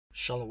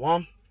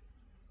Shalom.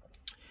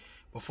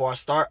 Before I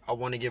start, I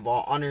want to give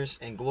all honors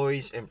and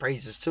glories and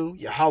praises to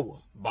Yahweh,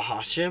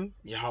 Bahashem,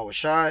 Yahweh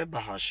Shai,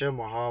 Bahashem,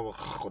 Yahweh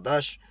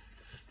Chodash,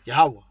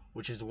 Yahweh,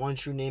 which is the one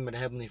true name of the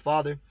Heavenly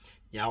Father,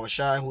 Yahweh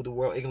Shai, who the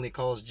world ignorantly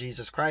calls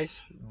Jesus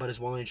Christ, but his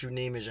one true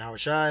name is Yahweh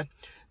Shai.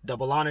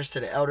 Double honors to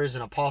the elders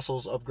and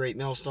apostles of Great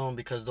Millstone,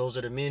 because those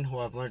are the men who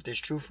I've learned this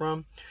truth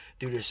from,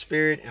 through the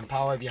spirit and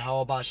power of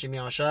Yahweh Bahashem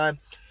Yahweh Shai.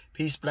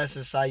 Peace,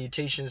 blessings,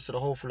 salutations to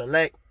the hopeful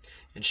elect.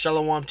 And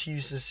shalom to you,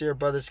 sincere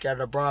brothers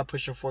scattered abroad,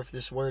 pushing forth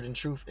this word in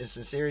truth and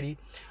sincerity.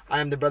 I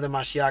am the brother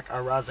Mashiach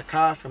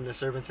Arazakah from the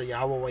servants of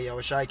Yahweh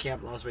Yahweh Shai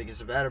Camp, Las Vegas,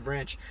 Nevada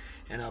branch.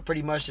 And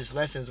pretty much this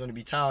lesson is going to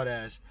be titled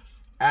as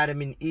Adam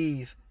and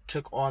Eve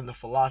took on the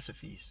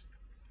philosophies,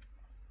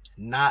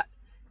 not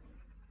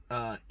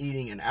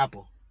eating an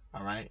apple.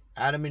 All right,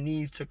 Adam and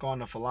Eve took on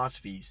the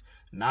philosophies,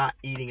 not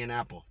eating an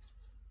apple.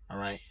 All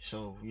right,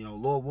 so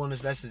Lord willing,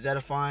 this lesson is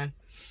edifying,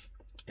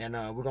 and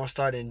we're gonna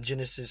start in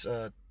Genesis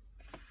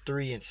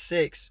 3 and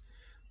 6,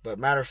 but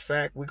matter of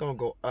fact, we're gonna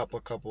go up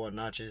a couple of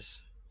notches.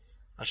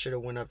 I should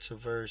have went up to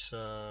verse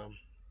I'm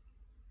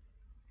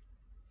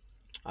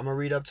gonna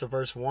read up to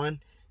verse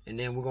 1, and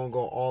then we're gonna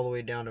go all the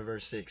way down to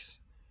verse 6.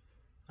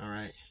 All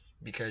right,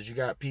 because you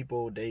got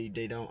people, they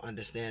don't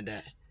understand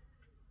that.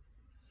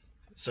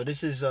 So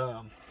this is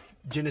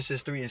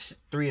Genesis 3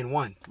 and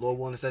 1. Lord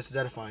willing, this lesson is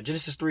edifying.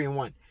 Genesis 3 and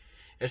 1.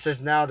 It says,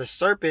 now the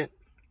serpent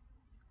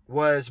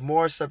was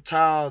more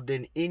subtle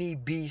than any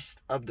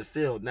beast of the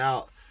field.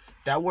 Now,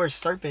 that word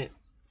serpent,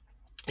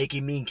 it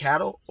can mean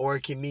cattle or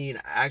it can mean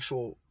an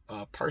actual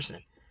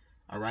person.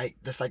 All right,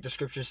 that's like the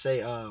scriptures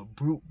say,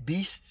 brute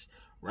beasts,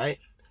 right?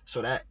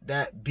 So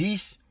that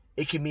beast,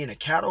 it can mean a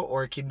cattle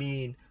or it can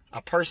mean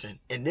a person.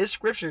 In this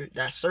scripture,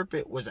 that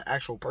serpent was an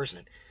actual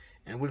person,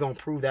 and we're gonna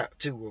prove that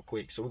too real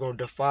quick. So we're gonna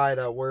define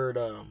that word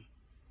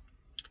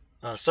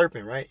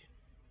serpent, right?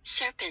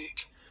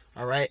 Serpent.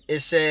 All right, it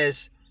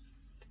says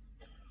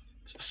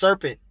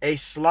serpent, a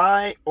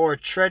sly or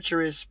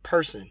treacherous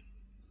person.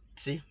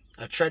 See,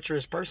 a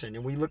treacherous person.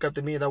 And when you look up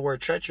the meaning of that word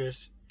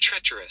treacherous,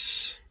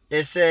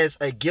 it says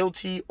a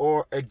guilty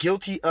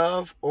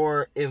of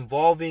or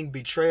involving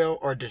betrayal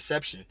or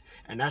deception.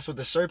 And that's what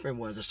the serpent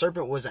was. The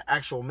serpent was an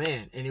actual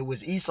man, and it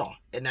was Esau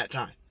in that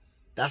time.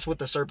 That's what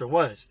the serpent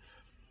was.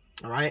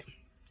 All right,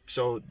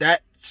 so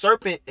that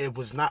serpent, it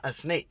was not a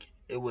snake.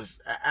 It was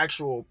an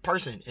actual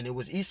person, and it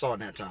was Esau in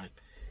that time.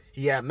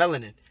 He had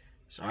melanin.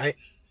 All right,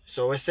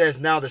 so it says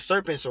now the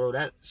serpent. So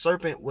that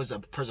serpent was a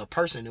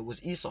person. It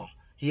was Esau.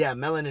 He had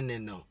melanin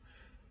in though.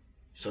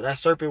 So that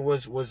serpent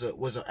was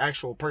an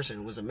actual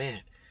person. It was a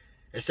man.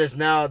 It says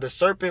now the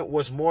serpent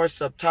was more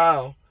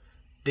subtle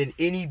than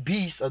any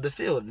beast of the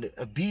field.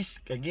 A beast,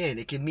 again,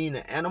 it can mean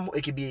an animal.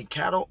 It can be a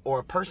cattle or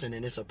a person,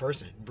 and it's a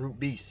person. Brute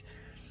beast.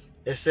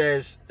 It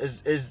says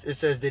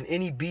than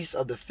any beast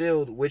of the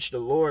field which the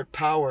Lord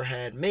power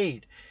had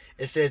made.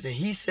 It says, and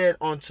he said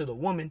unto the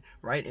woman,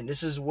 right? And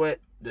this is what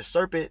the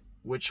serpent,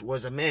 which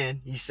was a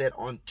man, he said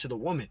unto the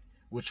woman,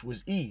 which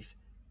was Eve.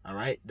 All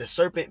right, the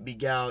serpent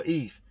beguiled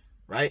Eve,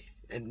 right?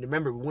 And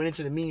remember, we went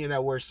into the meaning of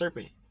that word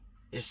serpent.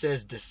 It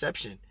says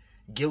deception,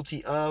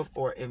 guilty of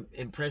or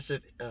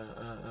impressive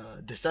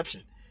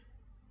deception.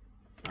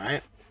 All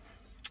right,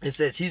 it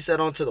says he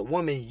said unto the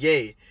woman,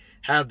 yea,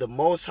 have the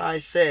Most High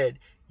said,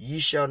 ye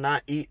shall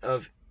not eat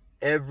of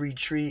every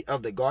tree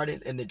of the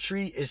garden. And the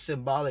tree is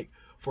symbolic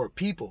for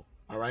people.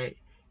 All right,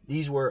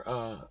 these were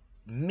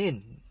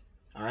men.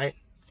 All right,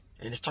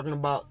 and it's talking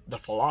about the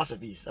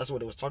philosophies. That's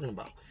what it was talking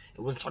about. It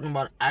wasn't talking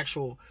about an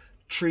actual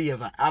tree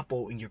of an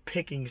apple and you're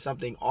picking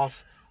something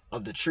off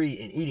of the tree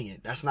and eating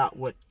it. That's not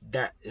what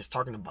that is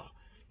talking about.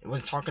 It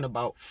wasn't talking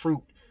about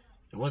fruit.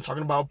 It wasn't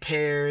talking about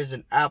pears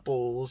and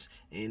apples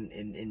and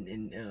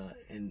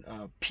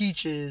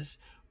peaches,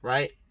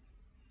 right?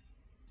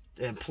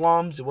 And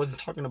plums. It wasn't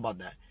talking about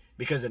that,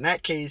 because in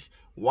that case,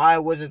 why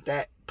wasn't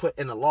that put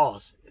in the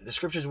laws? The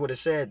scriptures would have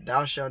said,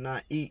 thou shalt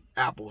not eat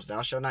apples,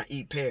 thou shalt not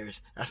eat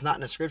pears. That's not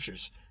in the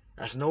scriptures.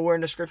 That's nowhere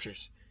in the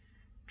scriptures.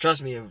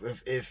 Trust me,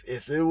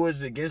 if it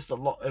was against the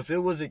law, if it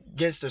was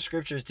against the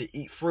scriptures to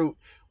eat fruit,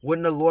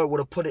 wouldn't the Lord would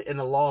have put it in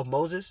the law of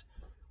Moses?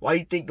 Why do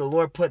you think the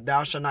Lord put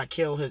thou shalt not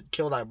kill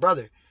thy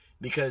brother?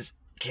 Because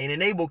Cain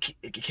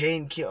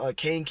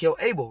killed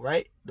Abel,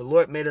 right? The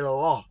Lord made it a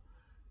law,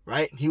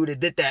 right? He would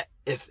have did that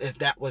if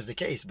that was the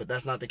case, but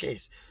that's not the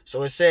case.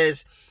 So it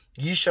says,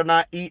 ye shall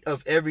not eat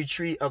of every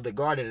tree of the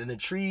garden, and the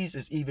trees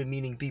is even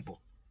meaning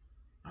people.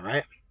 All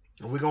right,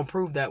 and we're gonna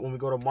prove that when we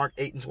go to Mark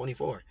 8 and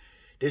 24.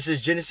 This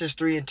is Genesis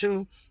 3 and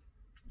 2.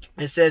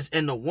 It says,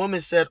 and the woman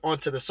said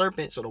unto the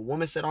serpent. So the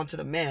woman said unto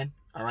the man.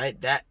 All right,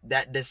 that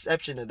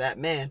deception of that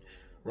man,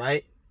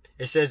 right?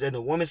 It says, and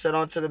the woman said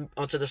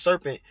unto the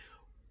serpent,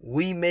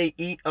 we may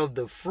eat of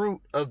the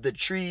fruit of the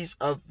trees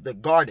of the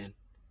garden,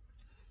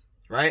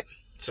 right?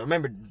 So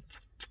remember,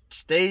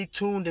 stay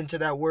tuned into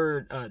that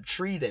word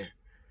tree there,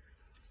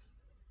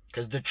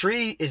 because the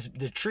tree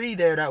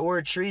there. That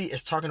word tree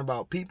is talking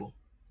about people.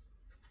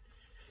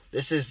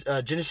 This is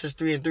Genesis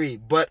 3 and 3.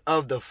 But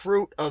of the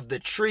fruit of the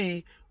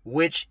tree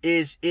which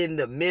is in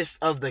the midst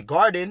of the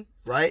garden,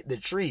 right? The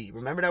tree.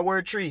 Remember that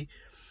word tree.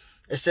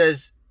 It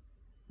says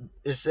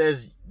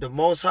the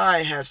Most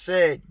High have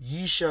said,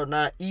 ye shall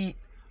not eat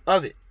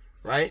of it,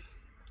 right?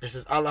 It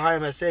says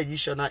Elohim has said, ye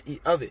shall not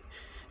eat of it.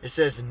 It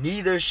says,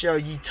 neither shall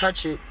ye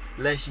touch it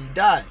lest ye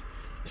die.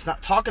 It's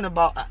not talking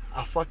about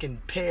a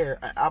fucking pear,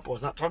 an apple.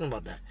 It's not talking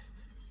about that.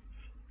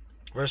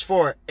 Verse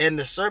 4, and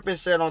the serpent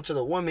said unto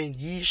the woman,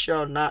 ye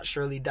shall not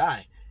surely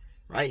die.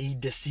 Right?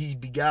 He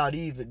beguiled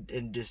Eve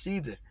and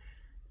deceived her.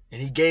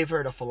 And he gave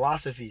her the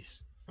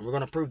philosophies. And we're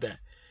going to prove that.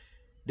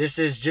 This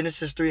is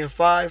Genesis 3 and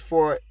 5.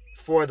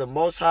 For the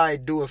Most High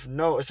doeth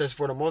know, it says,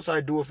 for the Most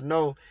High doeth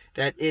know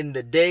that in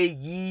the day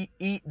ye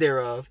eat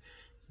thereof,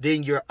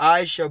 then your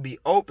eyes shall be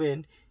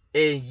opened,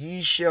 and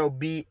ye shall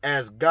be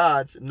as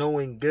gods,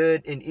 knowing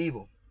good and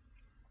evil.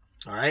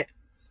 All right?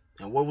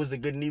 And what was the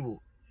good and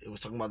evil? It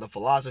was talking about the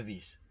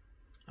philosophies.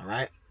 All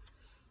right?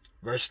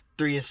 Verse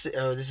 3 and 6,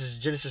 this is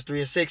Genesis 3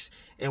 and 6.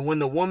 And when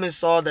the woman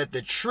saw that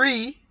the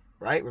tree,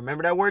 right?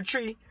 Remember that word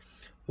tree,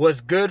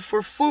 was good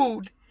for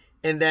food,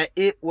 and that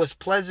it was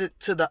pleasant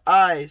to the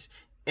eyes,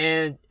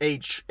 and a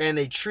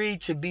tree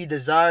to be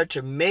desired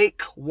to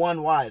make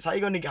one wise. How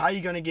you gonna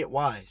get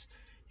wise?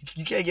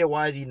 You can't get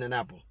wise eating an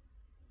apple.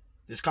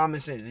 It's common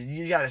sense.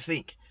 You gotta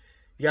think.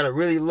 You gotta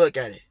really look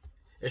at it.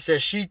 It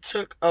says she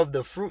took of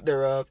the fruit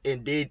thereof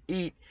and did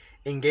eat,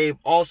 and gave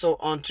also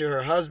unto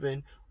her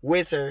husband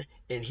with her,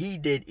 and he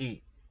did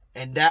eat.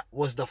 And that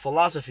was the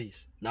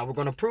philosophies. Now we're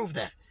gonna prove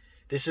that.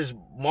 This is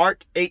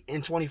Mark 8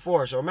 and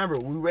 24. So remember,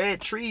 we read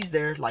trees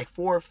there like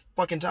 4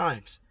 fucking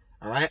times.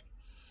 All right.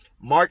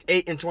 Mark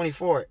 8 and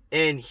 24.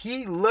 And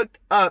he looked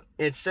up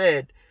and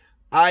said,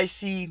 I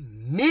see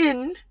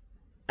men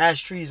as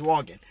trees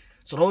walking.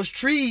 So that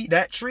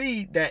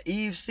tree that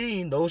Eve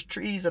seen, those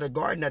trees of the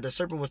garden that the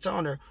serpent was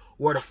telling her,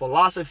 were the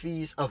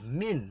philosophies of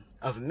men.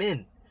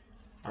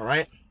 All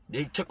right.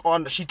 She took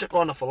on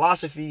the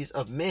philosophies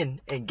of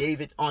men and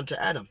gave it onto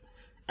Adam.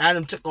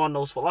 Adam took on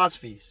those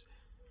philosophies.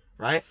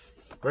 Right.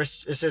 It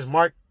says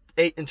Mark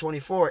 8 and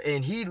 24.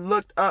 And he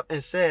looked up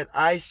and said,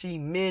 I see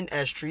men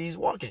as trees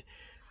walking.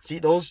 See,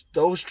 those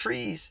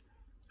trees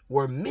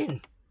were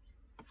men.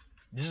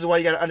 This is why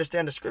you got to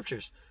understand the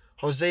scriptures.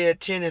 Hosea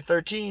 10 and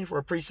 13 for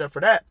a precept for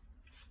that.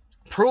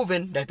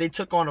 Proving that they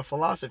took on the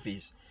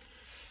philosophies.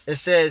 It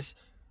says,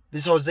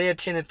 this Hosea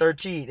 10 and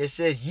 13, it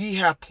says, ye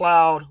have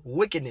plowed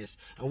wickedness.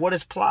 And what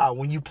is plow?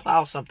 When you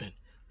plow something.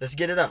 Let's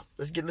get it up.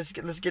 Let's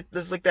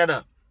look that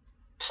up.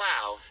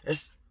 Plow.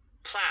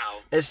 Plow.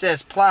 It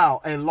says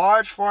plow, a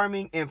large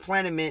farming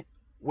implement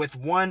with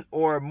one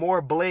or more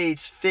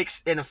blades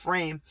fixed in a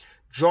frame,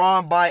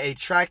 drawn by a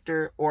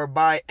tractor or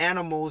by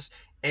animals,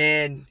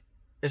 and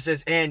it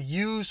says, and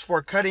used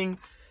for cutting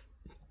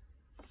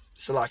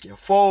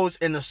folds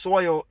in the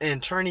soil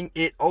and turning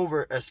it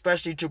over,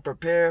 especially to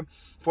prepare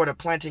for the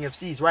planting of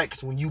seeds. Right?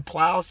 Because when you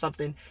plow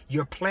something,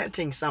 you're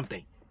planting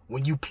something.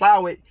 When you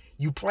plow it,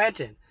 you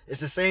planting.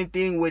 It's the same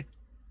thing with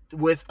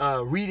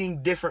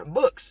reading different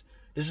books.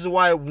 This is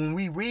why when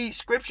we read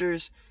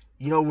scriptures,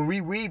 when we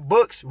read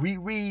books, we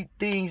read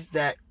things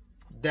that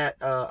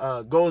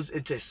goes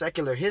into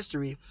secular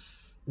history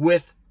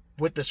with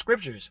the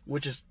scriptures,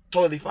 which is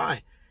totally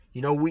fine.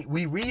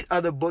 We read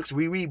other books.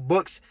 We read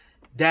books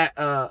that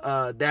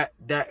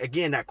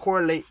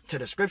correlate to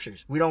the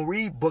scriptures. We don't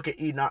read Book of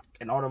Enoch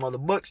and all them other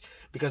books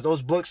because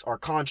those books are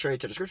contrary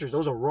to the scriptures.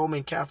 Those are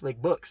Roman Catholic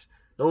books.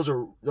 Those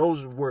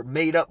were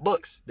made up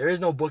books. There is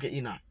no Book of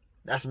Enoch.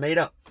 That's made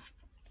up.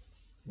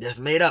 That's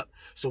made up.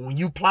 So when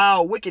you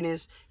plow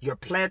wickedness, you're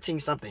planting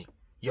something.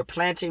 You're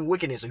planting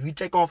wickedness. So if you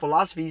take on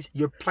philosophies,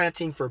 you're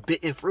planting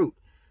forbidden fruit.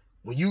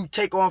 When you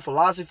take on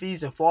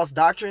philosophies and false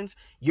doctrines,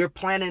 you're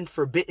planting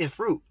forbidden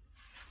fruit.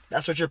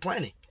 That's what you're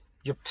planting.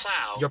 You're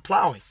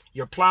plowing.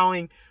 You're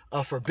plowing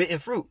forbidden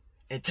fruit.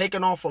 And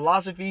taking on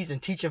philosophies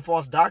and teaching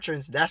false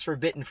doctrines, that's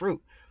forbidden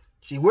fruit.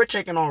 See, we're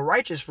taking on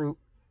righteous fruit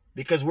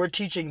because we're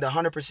teaching the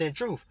 100%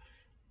 truth.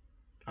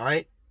 All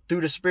right?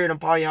 Through the spirit and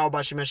power of Yahweh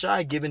B'Shem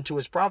Yeshai given to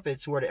his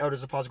prophets who are the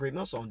elders of Apostles' Great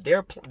Millstone.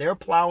 They're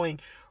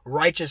plowing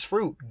righteous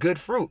fruit, good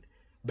fruit.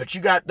 But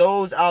you got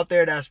those out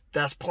there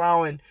that's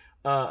plowing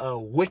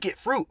wicked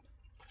fruit,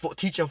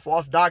 teaching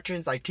false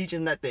doctrines, like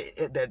teaching that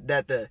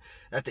the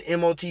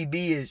MOTB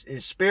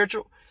is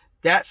spiritual.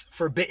 That's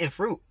forbidden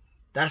fruit.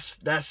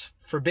 That's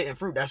forbidden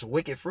fruit. That's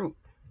wicked fruit.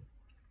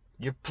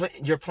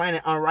 You're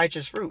planting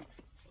unrighteous fruit.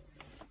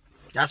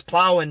 That's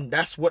plowing.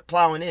 That's what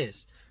plowing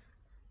is.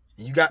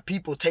 And you got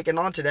people taking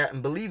on to that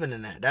and believing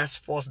in that. That's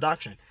false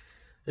doctrine.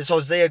 This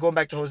Hosea, going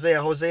back to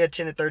Hosea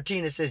 10 and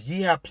 13, it says,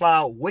 ye have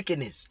plowed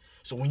wickedness.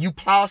 So when you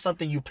plow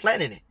something, you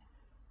planting it.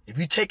 If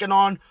you taking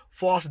on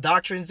false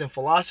doctrines and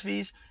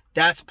philosophies,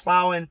 that's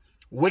plowing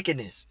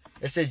wickedness.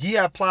 It says, ye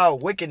have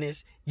plowed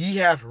wickedness, ye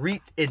have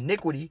reaped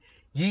iniquity,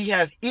 ye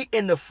have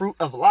eaten the fruit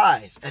of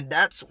lies. And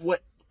that's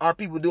what our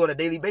people do on a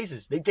daily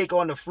basis. They take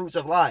on the fruits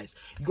of lies.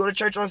 You go to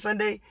church on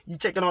Sunday, you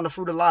taking on the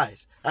fruit of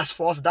lies. That's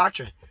false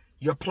doctrine.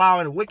 You're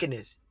plowing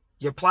wickedness.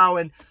 You're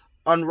plowing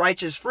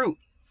unrighteous fruit.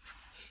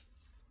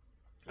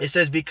 It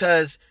says,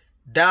 because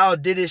thou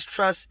didst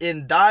trust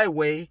in thy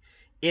way,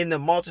 in the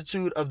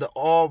multitude of the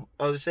all,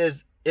 it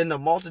says, in the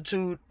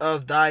multitude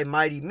of thy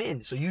mighty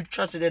men. So you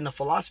trusted in the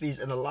philosophies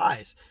and the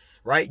lies,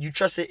 right? You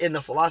trusted in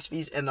the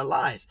philosophies and the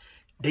lies.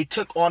 They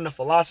took on the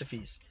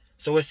philosophies.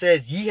 So it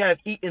says, ye have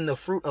eaten the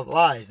fruit of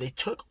lies. They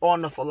took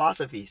on the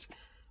philosophies.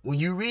 When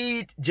you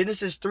read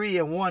Genesis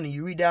 3:1 and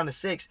you read down to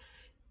 6,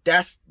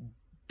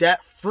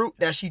 that fruit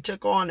that she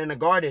took on in the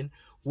garden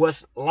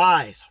was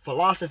lies,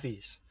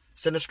 philosophies.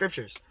 It's in the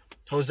scriptures.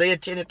 Hosea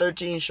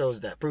 10:13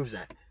 shows that, proves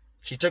that.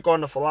 She took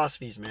on the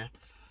philosophies, man.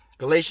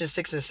 Galatians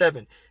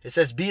 6:7. It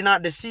says, be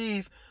not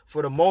deceived,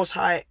 for the Most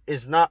High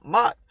is not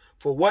mocked.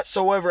 For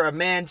whatsoever a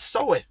man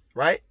soweth,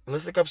 right?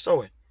 Let's look up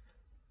soweth,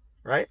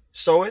 right?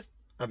 Soweth,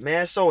 a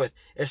man soweth.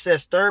 It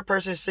says third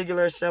person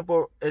singular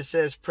simple. It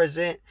says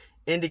present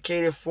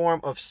indicative form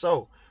of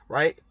sow,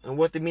 right? And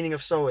what the meaning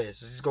of sow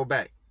is. Let's just go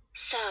back.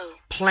 Sow.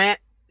 Plant.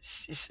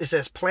 It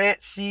says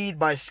plant seed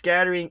by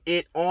scattering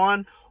it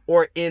on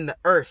or in the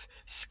earth.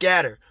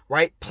 Scatter,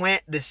 right?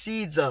 Plant the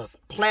seeds of.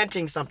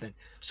 Planting something.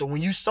 So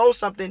when you sow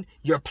something,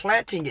 you're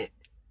planting it.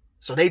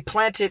 So they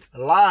planted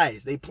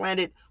lies. They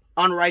planted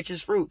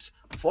unrighteous fruits,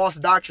 false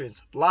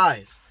doctrines,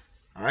 lies.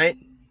 All right.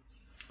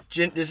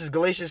 This is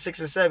Galatians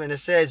 6:7. It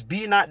says,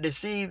 be not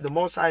deceived, the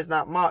Most High is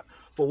not mocked.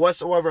 For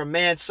whatsoever a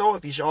man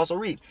soweth, he shall also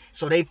reap.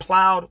 So they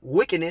plowed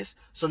wickedness.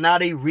 So now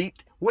they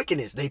reaped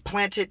wickedness. They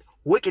planted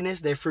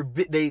wickedness. They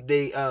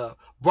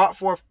brought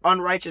forth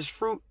unrighteous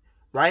fruit,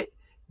 right?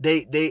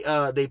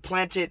 They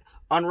planted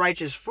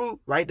unrighteous fruit,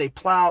 right? They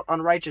plowed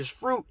unrighteous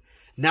fruit.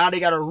 Now they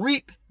got to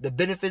reap the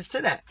benefits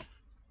to that,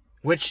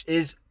 which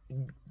is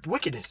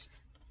wickedness.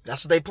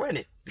 That's what they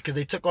planted because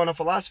they took on the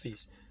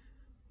philosophies.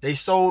 They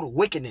sowed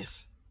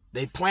wickedness.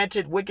 They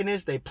planted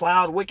wickedness. They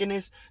plowed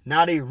wickedness.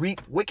 Now they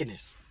reap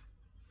wickedness.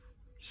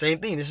 Same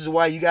thing. This is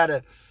why you got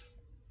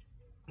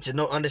to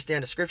know,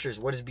 understand the scriptures,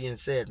 what is being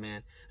said,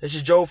 man. This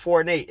is Job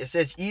 4:8. It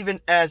says,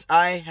 even as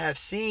I have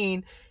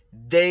seen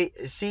they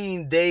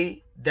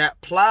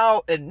that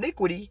plow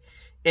iniquity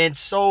and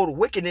sowed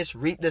wickedness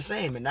reap the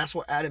same. And that's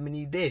what Adam and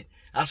Eve did.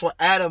 That's what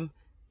Adam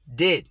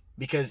did.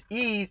 Because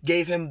Eve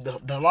gave him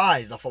the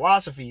lies, the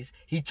philosophies.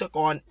 He took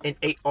on and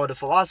ate all the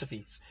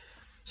philosophies.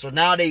 So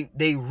now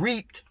they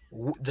reaped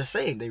the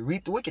same. They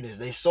reaped wickedness.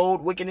 They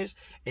sowed wickedness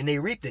and they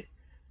reaped it.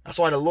 That's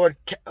why the Lord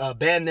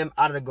banned them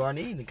out of the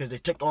Garden of Eden, because they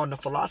took on the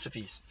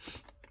philosophies.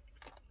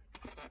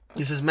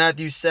 This is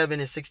Matthew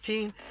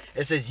 7:16.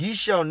 It says, ye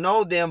shall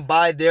know them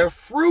by their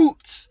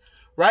fruits,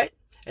 right?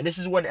 And this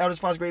is what the Elders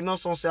Past Great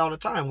Millstone say all the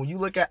time. When you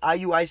look at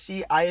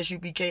IUIC,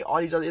 ISUPK, all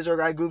these other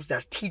Israelite groups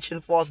that's teaching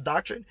false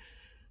doctrine,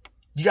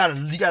 you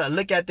gotta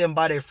look at them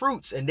by their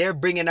fruits. And they're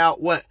bringing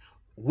out what?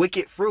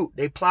 Wicked fruit.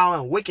 They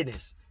plowing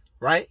wickedness,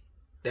 right?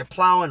 They're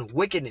plowing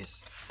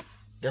wickedness.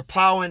 They're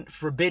plowing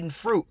forbidden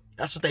fruit.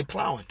 That's what they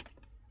plowing.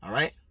 All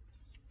right.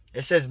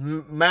 It says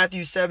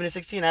Matthew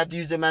 7:16. I have to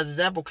use them as an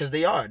example because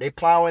they are. They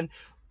plowing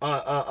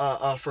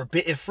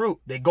forbidden fruit.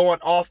 They going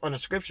off on the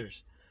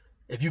scriptures.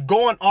 If you're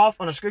going off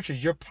on the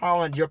scriptures, you're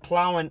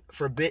plowing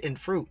forbidden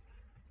fruit.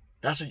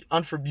 That's what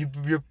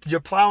you're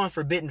plowing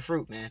forbidden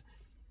fruit, man.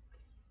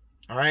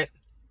 All right.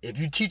 If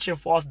you teaching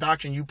false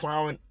doctrine, you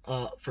plowing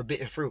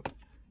forbidden fruit.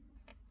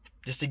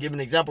 Just to give an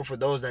example for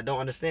those that don't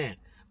understand.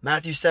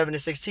 Matthew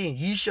 7:16.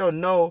 Ye shall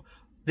know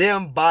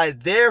them by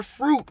their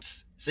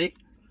fruits. See?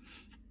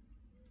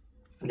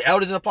 The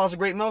elders and apostles of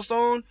Great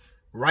Millstone,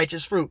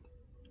 righteous fruit.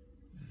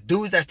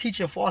 Dudes that's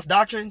teaching false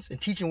doctrines and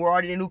teaching we're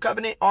already in the new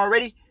covenant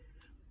already,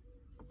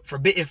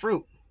 forbidden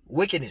fruit,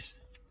 wickedness,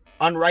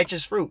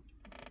 unrighteous fruit.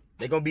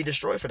 They're going to be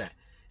destroyed for that.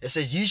 It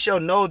says, ye shall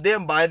know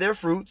them by their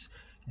fruits.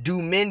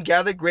 Do men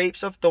gather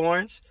grapes of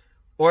thorns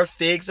or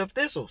figs of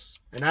thistles?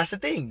 And that's the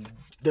thing.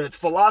 The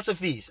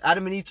philosophies.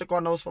 Adam and Eve took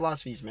on those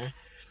philosophies, man.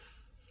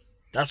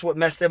 That's what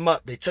messed them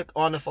up. They took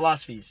on the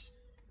philosophies.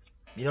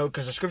 You know,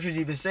 because the scriptures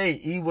even say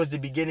Eve was the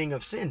beginning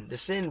of sin. The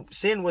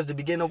sin was the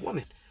beginning of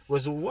woman.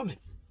 Was a woman.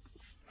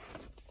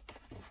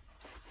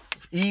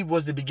 Eve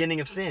was the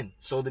beginning of sin.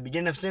 So the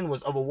beginning of sin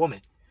was of a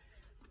woman.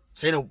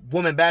 Saying a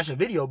woman bashing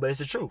video, but it's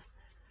the truth.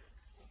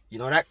 You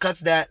know, that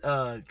cuts that,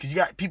 because you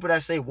got people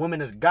that say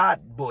woman is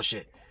God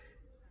bullshit.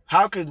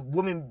 How could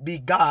women be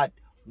God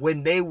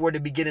when they were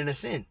the beginning of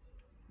sin?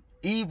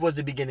 Eve was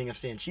the beginning of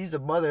sin. She's the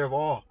mother of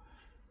all.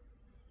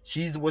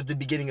 She was the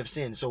beginning of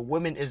sin. So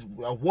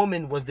a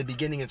woman was the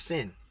beginning of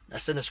sin.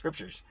 That's in the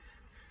scriptures.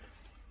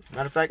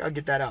 Matter of fact, I'll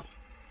get that out.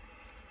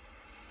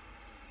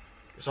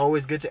 It's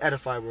always good to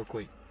edify real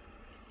quick.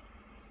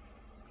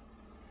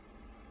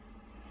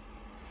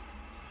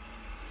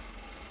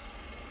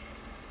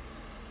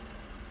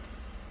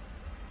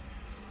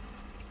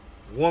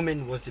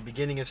 Woman was the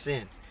beginning of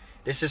sin.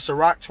 This is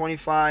Sirach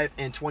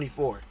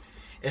 25:24.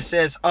 It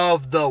says,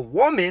 of the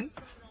woman,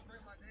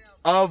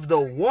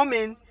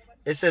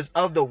 it says,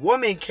 of the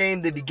woman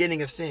came the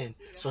beginning of sin.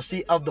 So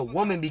see, of the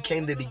woman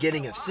became the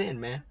beginning of sin,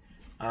 man.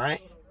 All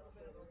right.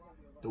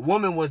 The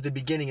woman was the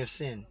beginning of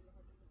sin.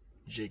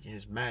 Jake and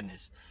his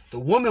madness. The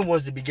woman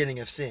was the beginning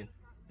of sin.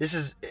 This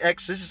is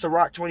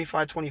Sirach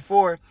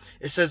 25:24.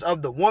 It says,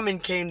 of the woman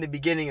came the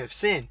beginning of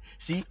sin.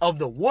 See, of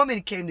the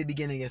woman came the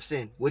beginning of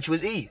sin, which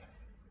was Eve.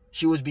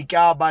 She was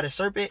beguiled by the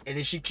serpent, and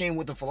then she came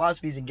with the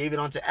philosophies and gave it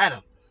onto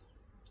Adam.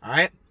 All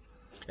right?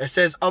 It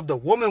says, of the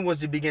woman was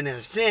the beginning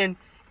of sin,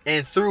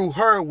 and through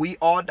her we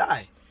all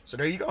die. So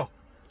there you go.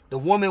 The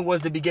woman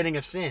was the beginning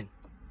of sin.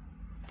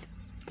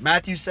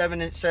 Matthew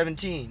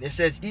 7:17. It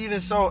says, even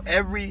so,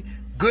 every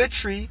good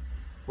tree,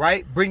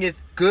 right, bringeth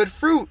good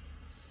fruit,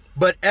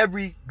 but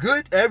every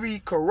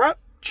corrupt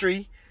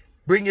tree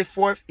bringeth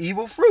forth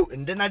evil fruit.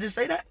 And didn't I just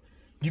say that?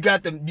 You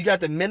got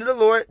the men of the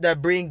Lord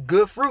that bring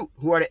good fruit,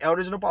 who are the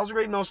elders and apostles of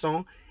Great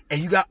Millstone,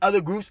 and you got other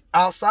groups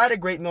outside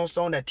of Great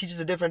Millstone that teaches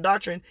a different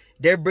doctrine.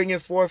 They're bringing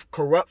forth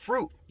corrupt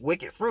fruit,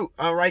 wicked fruit,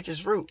 unrighteous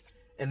fruit,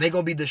 and they're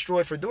gonna be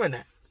destroyed for doing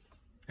that.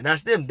 And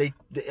that's them.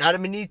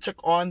 Adam and Eve took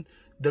on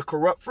the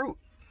corrupt fruit.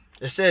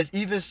 It says,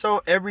 even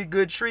so, every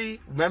good tree,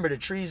 remember the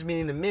trees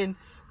meaning the men,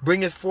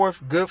 bringeth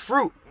forth good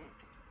fruit,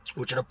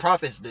 which are the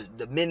prophets,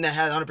 the men that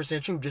had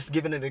 100% truth, just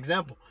giving an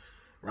example,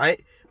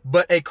 right?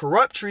 But a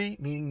corrupt tree,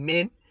 meaning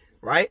men,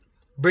 right,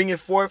 bringing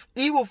forth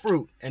evil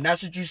fruit. And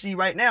that's what you see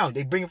right now.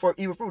 They bring forth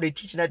evil fruit. They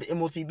teaching that the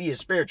MOTB is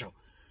spiritual.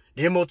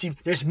 The MOTB,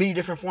 there's many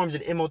different forms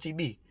of the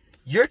MOTB.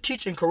 You're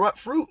teaching corrupt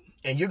fruit,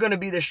 and you're going to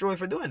be destroyed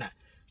for doing that.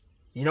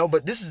 You know,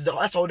 but that's a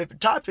whole different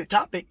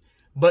topic.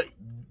 But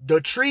the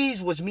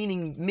trees was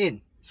meaning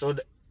men. So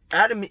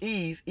Adam and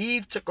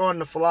Eve took on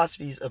the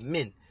philosophies of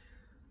men.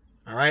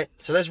 All right.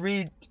 So let's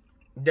read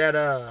that.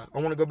 I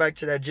want to go back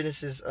to that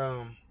Genesis 3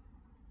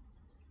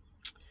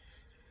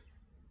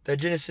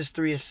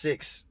 and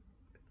 6.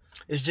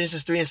 It's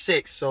Genesis 3 and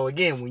 6. So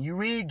again, when you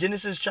read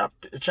Genesis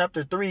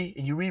chapter 3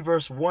 and you read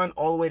verse 1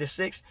 all the way to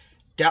 6,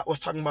 that was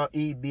talking about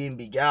Eve being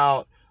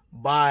beguiled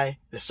by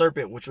the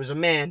serpent, which was a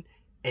man,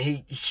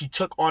 and she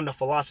took on the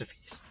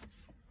philosophies.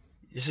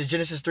 This is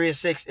Genesis 3 and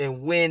 6.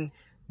 And when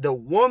the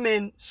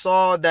woman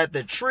saw that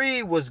the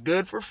tree was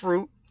good for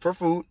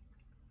food,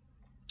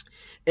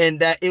 and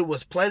that it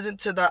was pleasant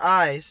to the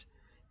eyes,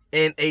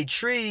 and a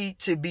tree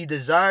to be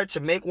desired to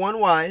make one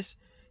wise,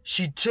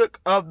 she took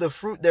of the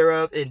fruit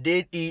thereof and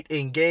did eat,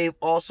 and gave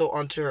also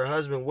unto her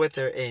husband with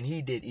her, and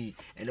he did eat.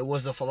 And it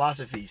was the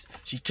philosophies.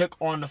 She took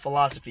on the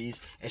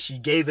philosophies, and she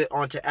gave it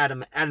unto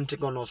Adam, and Adam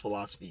took on those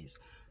philosophies.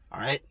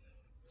 All right?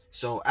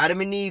 So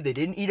Adam and Eve, they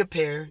didn't eat a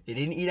pear. They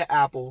didn't eat an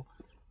apple.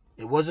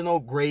 It wasn't no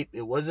grape.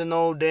 It wasn't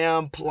no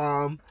damn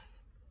plum.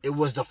 It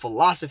was the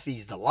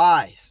philosophies, the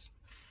lies.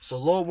 So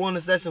Lord, one,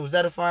 this lesson was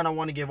edifying. I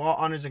want to give all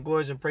honors and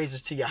glories and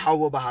praises to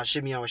Yahweh,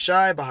 Bahashim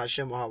Yahushai,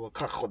 Bahashim Yahweh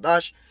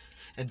Kachodash,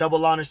 and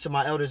double honors to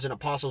my elders and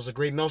apostles of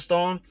Great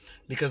Millstone,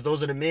 because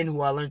those are the men who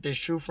I learned this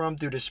truth from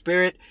through the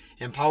spirit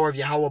and power of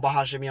Yahweh,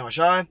 Bahashim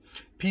Yahushai.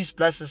 Peace,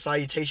 blessings,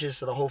 salutations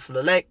to the hopeful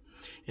elect.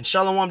 And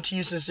shalom to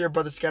you, sincere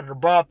brothers scattered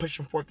abroad,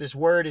 pushing forth this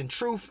word in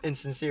truth and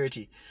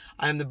sincerity.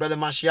 I am the brother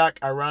Mashiach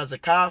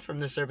Arazakah from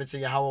the servants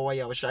of Yahweh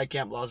Yahushai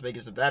Camp, Las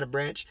Vegas, Nevada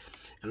branch.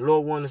 And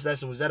Lord one, this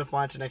lesson was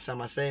edifying. Till next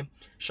time I say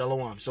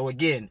shalom. So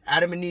again,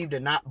 Adam and Eve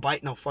did not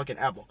bite no fucking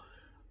apple.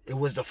 It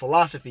was the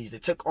philosophies. They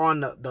took on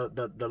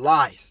the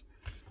lies.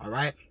 All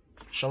right?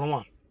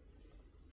 Shalom.